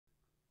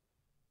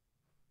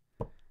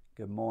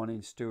Good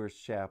morning, Stewart's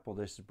Chapel.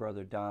 This is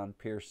Brother Don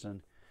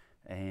Pierson,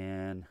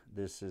 and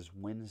this is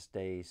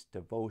Wednesday's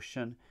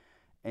devotion.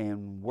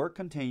 And we're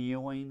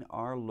continuing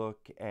our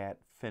look at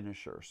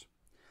finishers.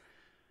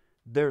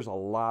 There's a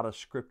lot of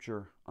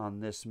scripture on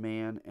this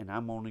man, and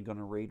I'm only going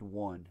to read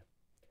one.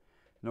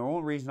 And the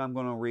only reason I'm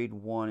going to read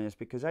one is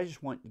because I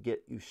just want to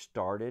get you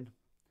started.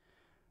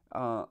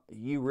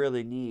 You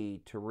really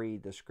need to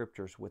read the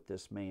scriptures with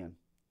this man.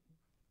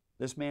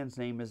 This man's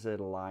name is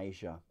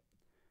Elijah.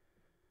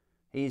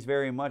 He's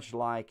very much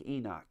like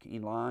Enoch.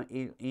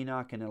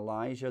 Enoch and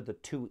Elijah, the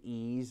two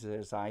E's,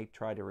 as I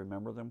try to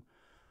remember them,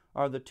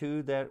 are the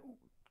two that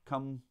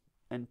come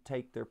and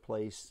take their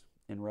place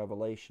in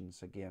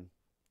Revelations again.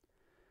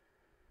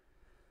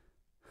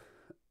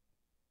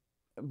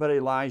 But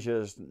Elijah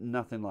is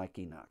nothing like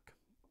Enoch.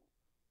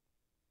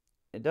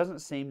 It doesn't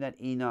seem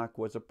that Enoch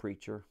was a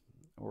preacher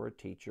or a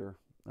teacher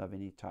of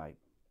any type.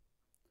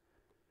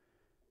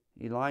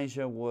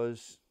 Elijah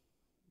was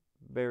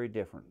very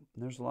different.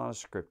 There's a lot of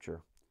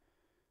scripture.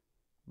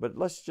 But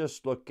let's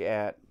just look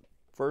at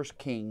 1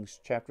 Kings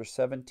chapter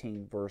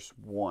 17, verse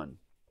 1.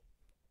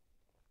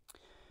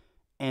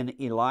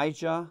 And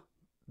Elijah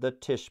the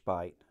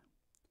Tishbite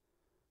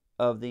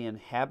of the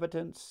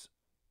inhabitants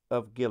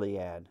of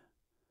Gilead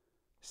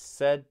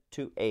said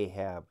to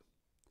Ahab,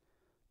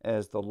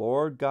 As the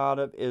Lord God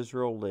of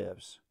Israel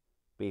lives,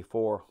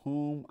 before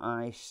whom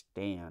I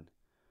stand,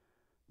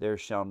 there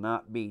shall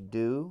not be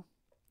dew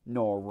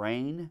nor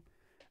rain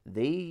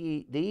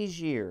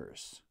these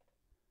years,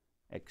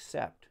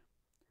 except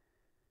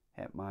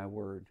at my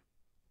word.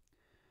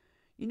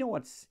 You know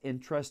what's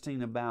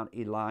interesting about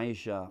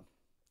Elijah?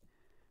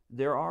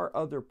 There are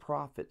other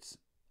prophets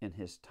in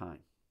his time.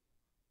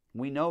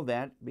 We know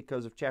that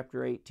because of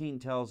chapter 18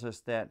 tells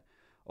us that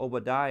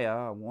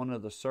Obadiah, one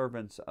of the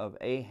servants of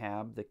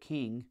Ahab, the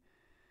king,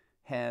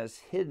 has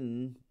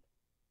hidden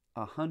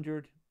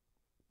 100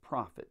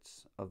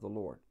 prophets of the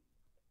Lord.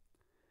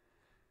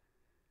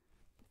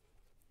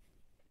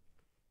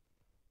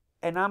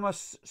 And I'm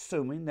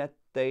assuming that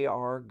they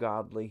are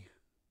godly,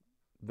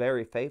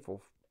 very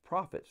faithful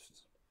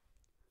prophets.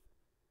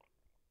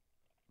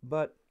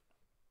 But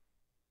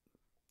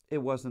it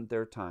wasn't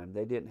their time.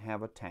 They didn't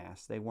have a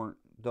task.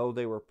 Though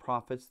they were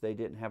prophets, they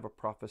didn't have a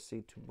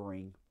prophecy to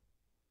bring.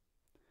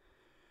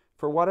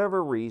 For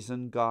whatever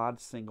reason, God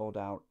singled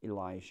out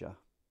Elijah.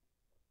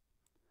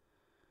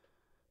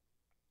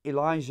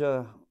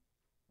 Elijah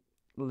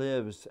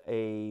lives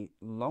a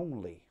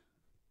lonely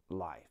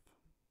life.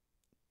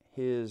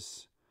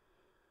 His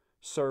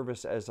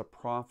service as a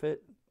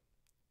prophet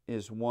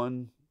is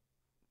one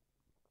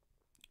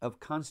of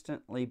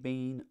constantly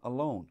being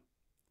alone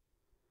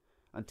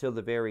until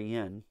the very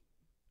end.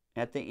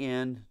 At the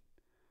end,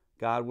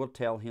 God will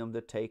tell him to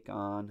take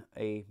on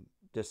a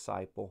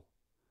disciple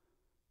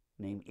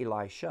named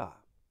Elisha.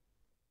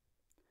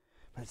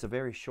 But it's a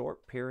very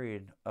short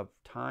period of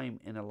time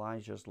in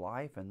Elijah's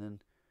life, and then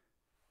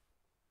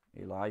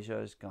Elijah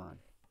is gone.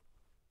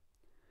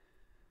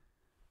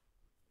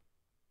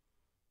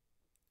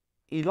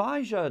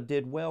 Elijah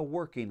did well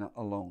working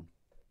alone.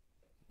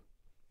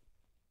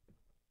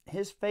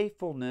 His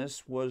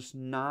faithfulness was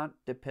not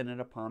dependent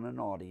upon an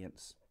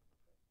audience.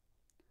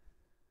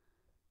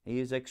 He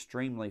is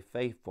extremely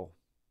faithful,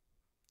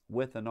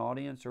 with an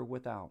audience or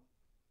without.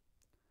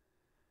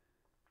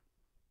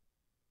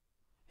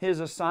 His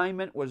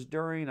assignment was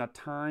during a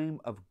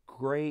time of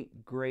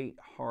great, great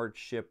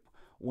hardship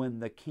when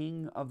the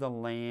king of the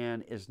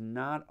land is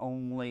not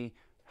only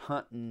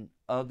hunting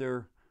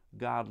other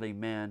godly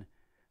men,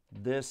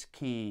 this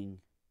king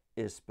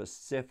is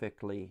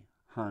specifically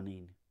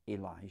hunting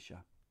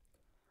Elijah.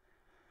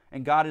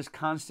 And God is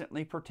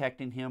constantly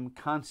protecting him,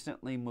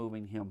 constantly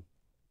moving him.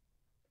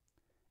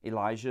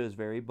 Elijah is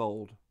very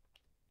bold.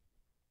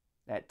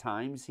 At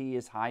times he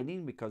is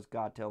hiding because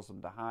God tells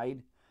him to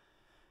hide,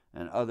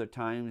 and other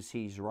times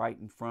he's right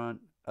in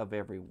front of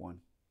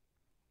everyone.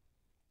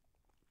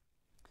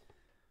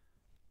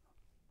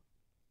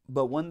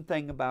 But one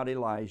thing about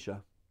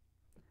Elijah,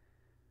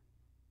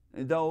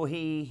 though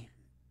he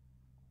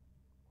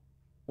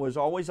was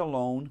always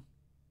alone,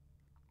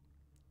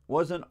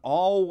 wasn't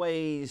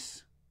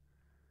always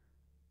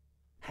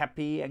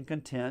happy and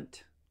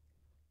content,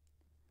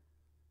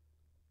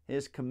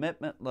 his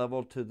commitment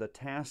level to the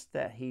task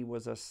that he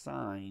was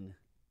assigned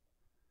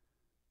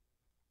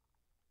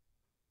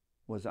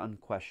was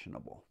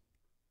unquestionable.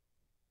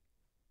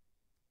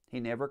 He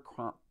never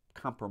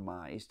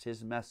compromised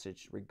his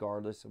message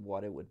regardless of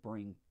what it would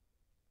bring.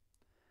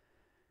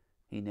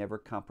 He never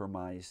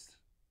compromised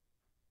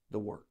the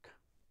work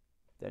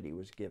that he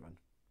was given.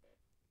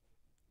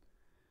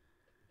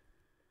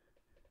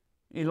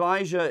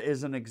 Elijah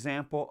is an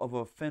example of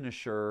a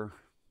finisher.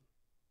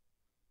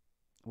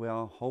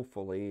 Well,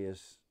 hopefully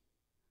is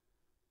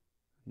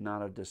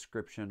not a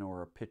description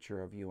or a picture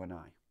of you and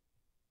I.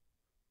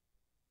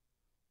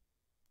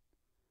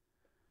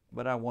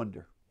 But I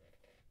wonder,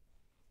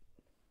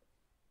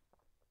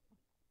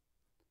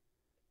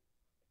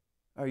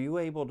 are you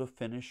able to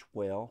finish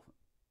well,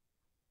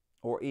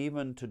 or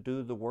even to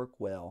do the work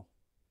well,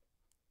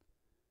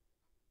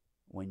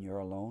 when you're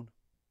alone?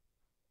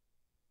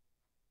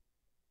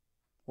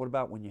 What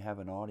about when you have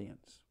an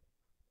audience?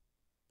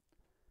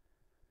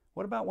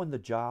 What about when the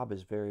job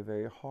is very,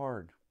 very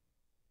hard?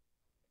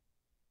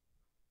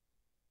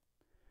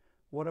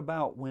 What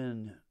about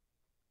when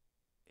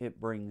it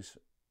brings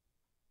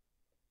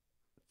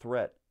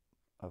threat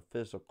of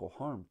physical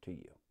harm to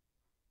you?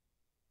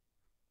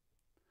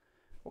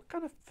 What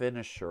kind of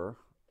finisher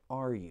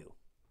are you?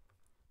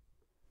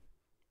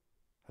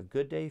 A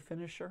good day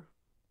finisher?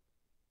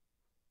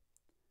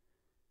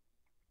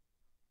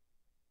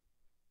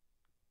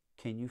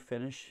 Can you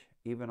finish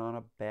even on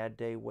a bad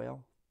day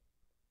well?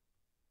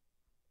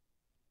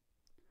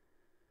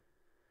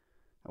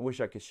 I wish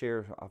I could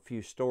share a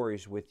few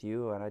stories with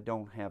you, and I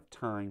don't have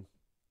time.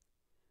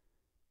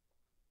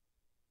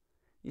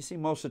 You see,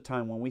 most of the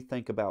time when we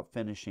think about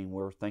finishing,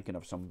 we're thinking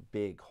of some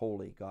big,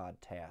 holy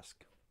God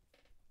task.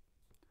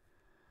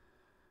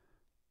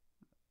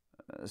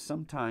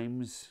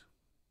 Sometimes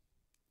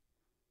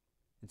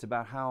it's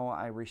about how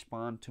I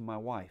respond to my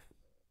wife.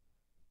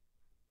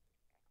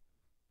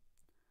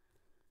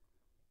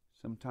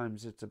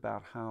 Sometimes it's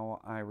about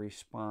how I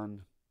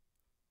respond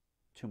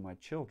to my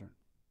children.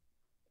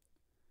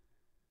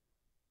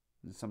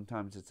 And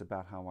sometimes it's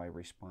about how I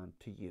respond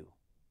to you.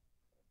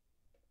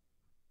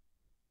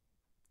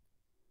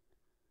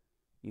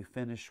 You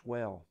finish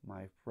well,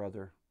 my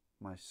brother,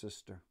 my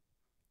sister.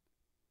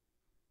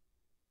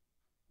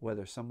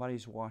 Whether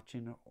somebody's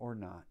watching or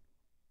not,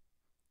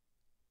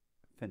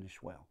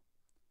 finish well.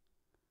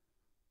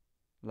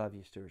 Love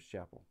you, Stewart's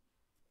Chapel.